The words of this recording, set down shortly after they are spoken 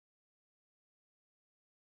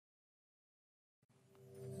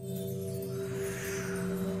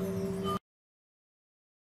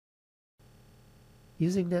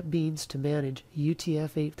Using NetBeans to manage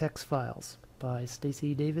UTF-8 text files by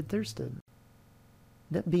Stacy David Thurston.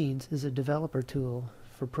 NetBeans is a developer tool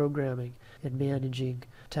for programming and managing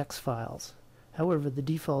text files. However, the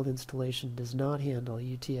default installation does not handle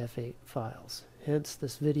UTF-8 files. Hence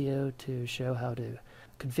this video to show how to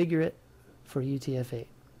configure it for UTF-8.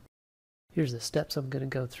 Here's the steps I'm going to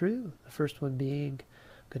go through. The first one being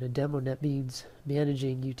I'm going to demo NetBeans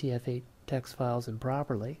managing UTF-8 text files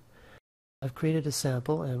improperly. I've created a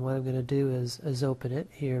sample, and what I'm going to do is open it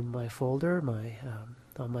here in my folder,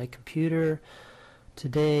 on my computer.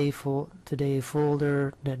 Today folder,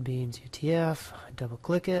 NetBeans UTF. I double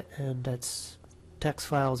click it, and that's text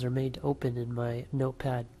files are made to open in my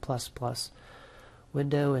Notepad++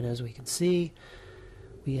 window, and as we can see,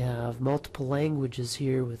 we have multiple languages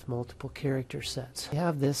here with multiple character sets. We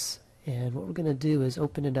have this, and what we're going to do is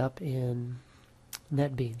open it up in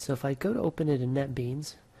NetBeans. So if I go to open it in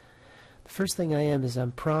NetBeans, the first thing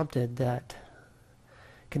I'm prompted that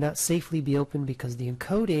cannot safely be opened because the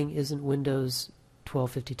encoding isn't Windows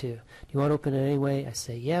 1252. Do you want to open it anyway? I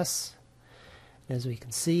say yes. As we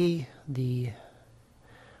can see, the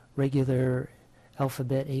regular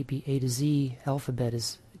alphabet A to Z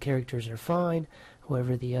alphabet characters are fine.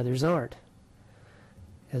 However, the others aren't,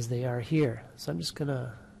 as they are here. So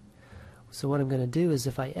what I'm gonna do is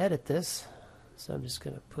if I edit this, so I'm just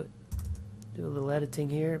gonna do a little editing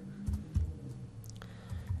here.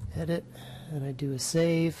 Edit, and I do a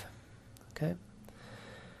save. Okay.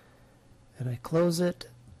 And I close it.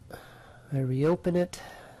 I reopen it,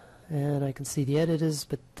 and I can see the edit is,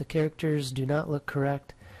 but the characters do not look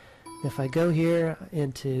correct. If I go here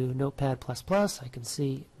into Notepad++, I can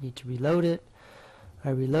see need to reload it. I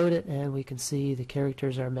reload it, and we can see the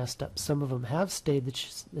characters are messed up. Some of them have stayed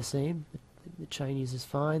the same. The Chinese is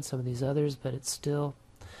fine, some of these others, but it's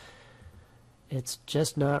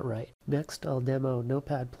just not right. Next, I'll demo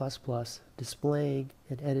Notepad++ displaying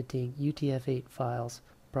and editing UTF-8 files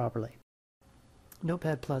properly.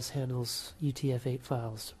 Notepad+ handles UTF-8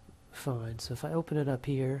 files fine. So if I open it up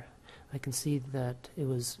here, I can see that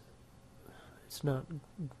it's no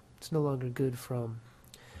longer good from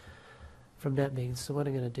NetBeans. So what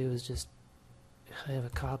I'm going to do is I have a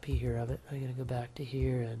copy here of it. I'm going to go back to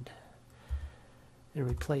here and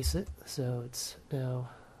replace it, so it's now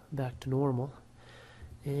back to normal.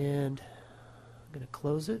 And I'm going to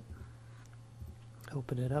close it,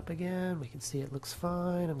 open it up again. We can see it looks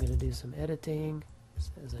fine. I'm going to do some editing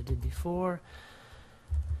as I did before.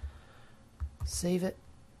 Save it,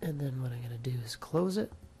 and then what I'm going to do is close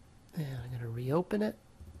it, and I'm going to reopen it,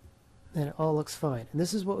 and it all looks fine. And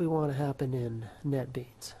this is what we want to happen in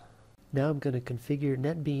NetBeans. Now I'm going to configure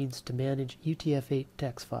NetBeans to manage UTF-8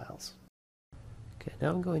 text files. Okay,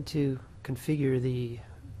 now I'm going to configure the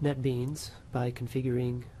NetBeans by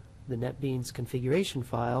configuring the NetBeans configuration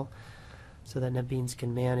file so that NetBeans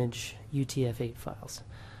can manage UTF-8 files.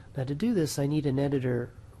 Now to do this, I need an editor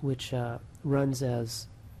which runs as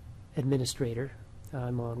administrator.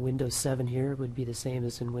 I'm on Windows 7 here. It would be the same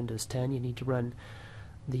as in Windows 10. You need to run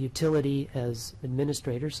the utility as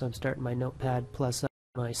administrator, so I'm starting my Notepad++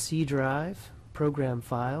 my C drive, program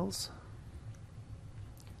files,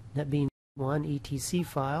 NetBeans 1 etc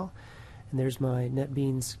file, and there's my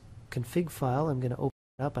NetBeans config file. I'm going to open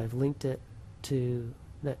it up. I've linked it to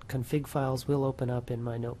that. Config files will open up in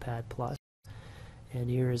my Notepad+. And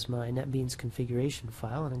here is my NetBeans configuration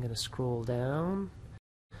file, and I'm going to scroll down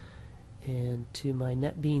and to my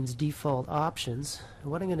NetBeans default options. And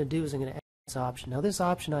what I'm going to do is I'm going to add this option. Now this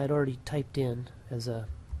option I had already typed in as a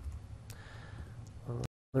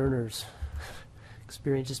learner's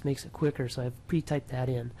experience, just makes it quicker, so I've pre-typed that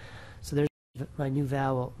in. So there's my new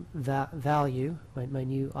value, my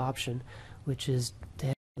new option, which is to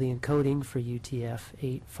have the encoding for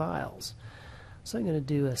UTF-8 files. So I'm going to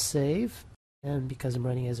do a save, and because I'm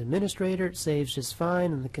running as administrator, it saves just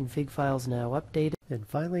fine, and the config file is now updated. And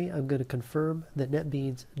finally, I'm going to confirm that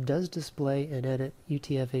NetBeans does display and edit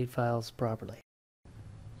UTF-8 files properly.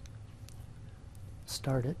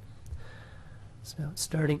 Start it. So now it's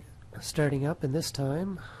starting up, and this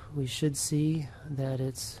time we should see that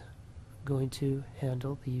it's going to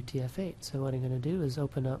handle the UTF-8. So what I'm going to do is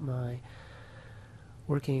open up my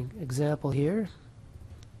working example here,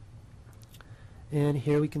 and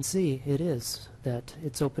here we can see that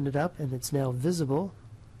it's opened it up and it's now visible.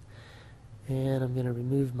 And I'm going to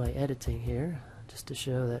remove my editing here just to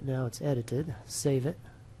show that now it's edited. Save it,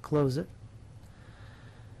 close it,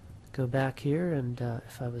 go back here, and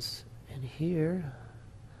if I was in here,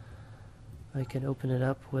 I can open it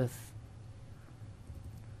up with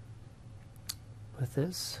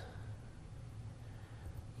this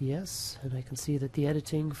Yes, and I can see that the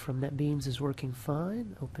editing from NetBeans is working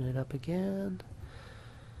fine. Open it up again.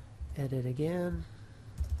 Edit again.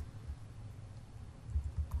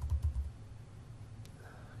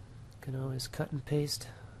 Can always cut and paste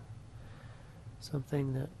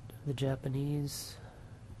something that the Japanese.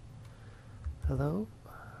 Hello?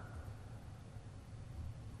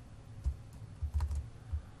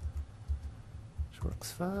 Which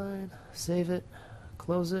works fine. Save it,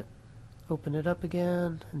 close it, open it up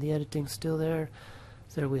again, and the editing's still there.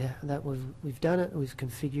 So we've done it. We've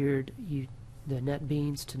configured the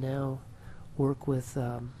NetBeans to now work with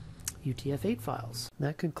UTF-8 files.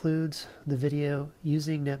 That concludes the video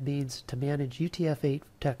using NetBeans to manage UTF-8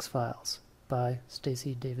 text files by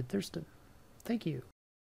Stacy David Thurston. Thank you.